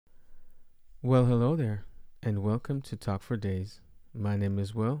Well, hello there, and welcome to Talk for Days. My name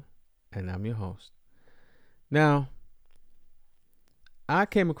is Will, and I'm your host. Now, I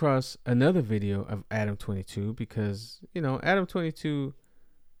came across another video of Adam22 because, Adam22,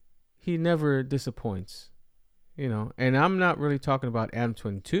 he never disappoints, and I'm not really talking about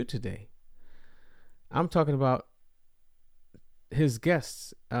Adam22 today. I'm talking about his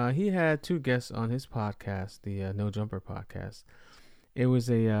guests. He had two guests on his podcast, the No Jumper podcast. It was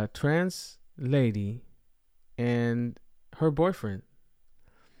a trans lady and her boyfriend.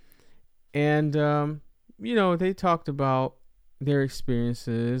 And, they talked about their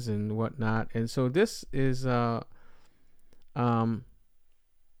experiences and whatnot. And so this is a part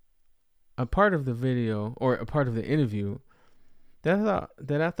of the video or a part of the interview that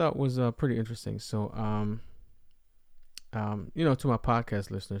I thought was pretty interesting. So, to my podcast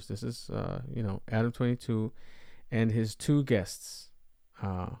listeners, this is, Adam22 and his two guests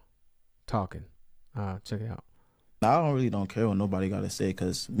talking. Check it out. I don't care what nobody got to say,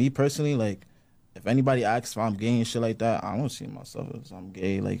 because me personally, like, if anybody asks if I'm gay and shit like that, I don't see myself as I'm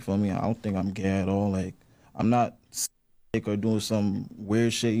gay. Like, for me, I don't think I'm gay at all. Like, I'm not sick or doing some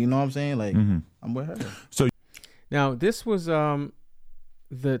weird shit, you know what I'm saying? Like, I'm with her. So now, this was the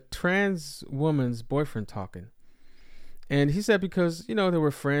trans woman's boyfriend talking. And he said because, they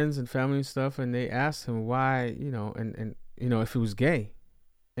were friends and family and stuff, and they asked him why, and if he was gay.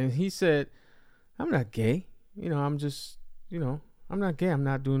 And he said, I'm not gay. I'm just, I'm not gay. I'm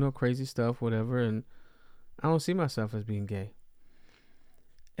not doing no crazy stuff, whatever. And I don't see myself as being gay.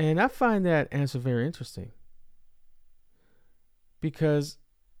 And I find that answer very interesting. Because,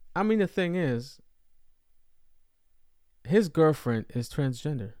 the thing is, his girlfriend is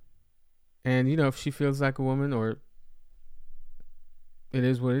transgender. And, if she feels like a woman, or it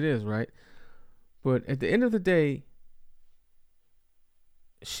is what it is, right? But at the end of the day,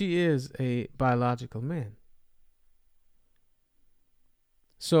 she is a biological man.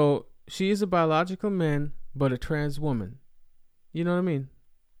 So she is a biological man, but a trans woman. You know what I mean?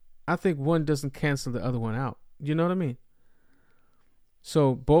 I think one doesn't cancel the other one out. You know what I mean?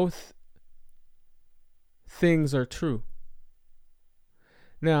 So both things are true.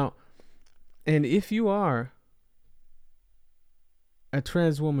 Now, and if you are a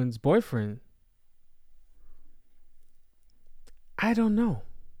trans woman's boyfriend, I don't know.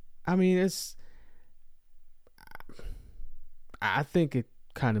 I think it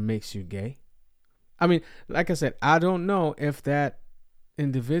kind of makes you gay. Like I said, I don't know if that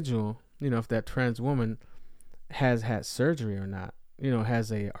individual, if that trans woman has had surgery or not,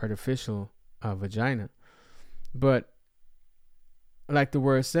 has a artificial vagina. But like the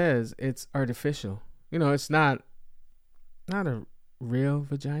word says, it's artificial. It's not a real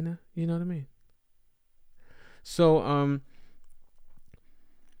vagina. You know what I mean? So,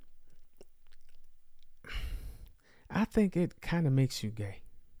 I think it kind of makes you gay.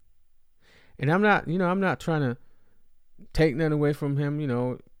 And I'm not trying to take nothing away from him,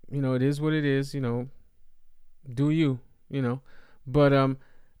 it is what it is, do you, But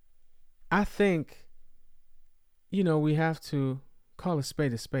I think, we have to call a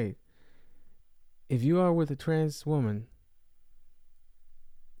spade a spade. If you are with a trans woman,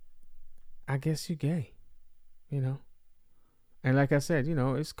 I guess you're gay, And like I said,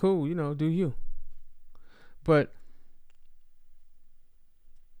 it's cool, do you. But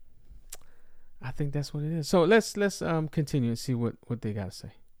I think that's what it is. So let's continue and see what they got to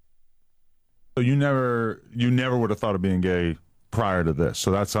say. So you never would have thought of being gay prior to this. So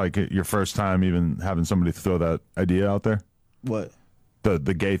that's like your first time even having somebody throw that idea out there? What?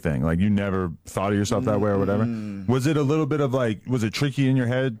 The gay thing. Like, you never thought of yourself that way or whatever? Was it a little bit of like, was it tricky in your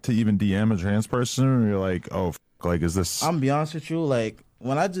head to even DM a trans person? Or you're like, oh, like, is this... I'm be honest with you, like,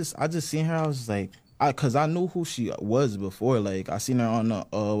 when I just seen her, I was like, because I knew who she was before. Like, I seen her on the,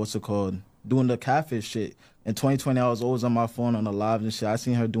 what's it called? Doing the catfish shit. In 2020, I was always on my phone on the live and shit. I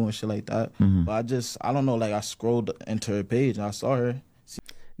seen her doing shit like that. But I don't know, like, I scrolled into her page and I saw her.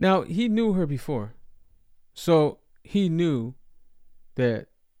 Now, he knew her before. So he knew that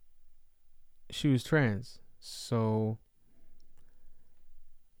she was trans. So,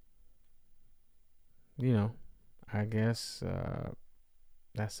 I guess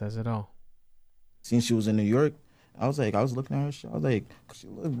that says it all. Since she was in New York, I was looking at her shit. I was like, she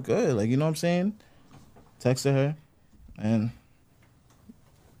looked good. Like, you know what I'm saying? Texted her, and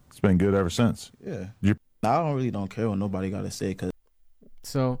it's been good ever since. Yeah. I don't care what nobody got to say.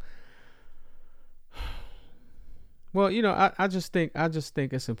 So, well, I just think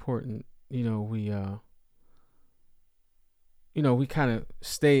it's important, we we kind of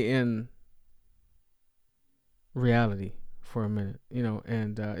stay in reality for a minute, you know,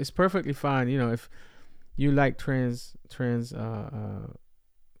 and it's perfectly fine, you know, if you like trans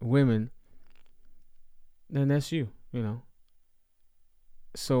women, then that's you, you know.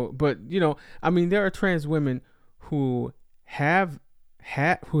 So, but you know, I mean, there are trans women who have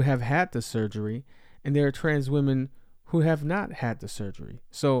had the surgery, and there are trans women who have not had the surgery.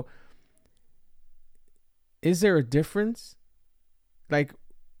 So, is there a difference? Like,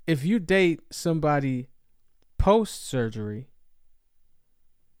 if you date somebody post surgery,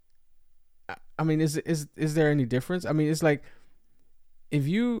 I mean, is there any difference? I mean, it's like if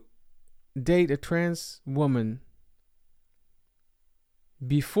you date a trans woman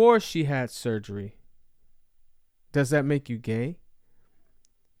before she had surgery, does that make you gay?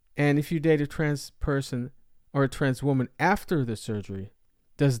 And if you date a trans person or a trans woman after the surgery,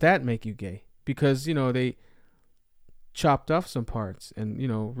 does that make you gay? Because, you know, they chopped off some parts and, you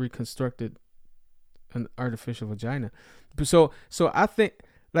know, reconstructed an artificial vagina. So I think,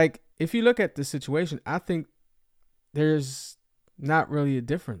 like, if you look at the situation, I think there's not really a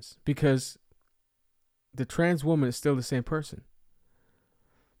difference, because the trans woman is still the same person.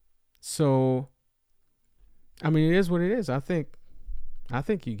 So, I mean, it is what it is. I think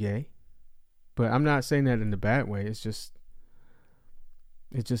you're gay, but I'm not saying that in a bad way. It just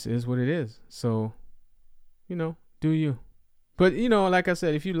is what it is. So, you know, do you? But, you know, like I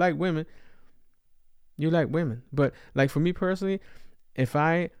said, if you like women, you like women. But like for me personally, if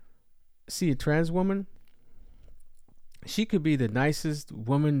I see a trans woman, she could be the nicest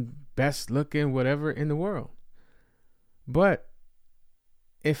woman, best looking, whatever in the world. But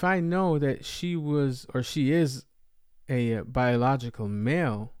if I know that she was or she is a biological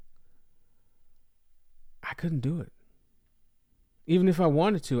male, I couldn't do it. Even if I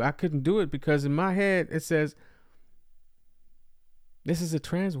wanted to, I couldn't do it, because in my head it says this is a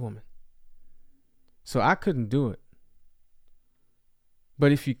trans woman. So I couldn't do it.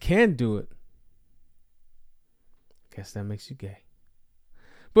 But if you can do it, I guess that makes you gay.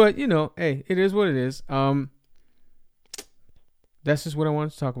 But, you know, hey, it is what it is. That's just what I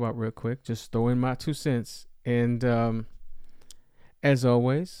wanted to talk about real quick. Just throw in my 2 cents. And as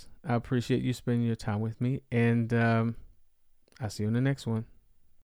always, I appreciate you spending your time with me. And I'll see you in the next one.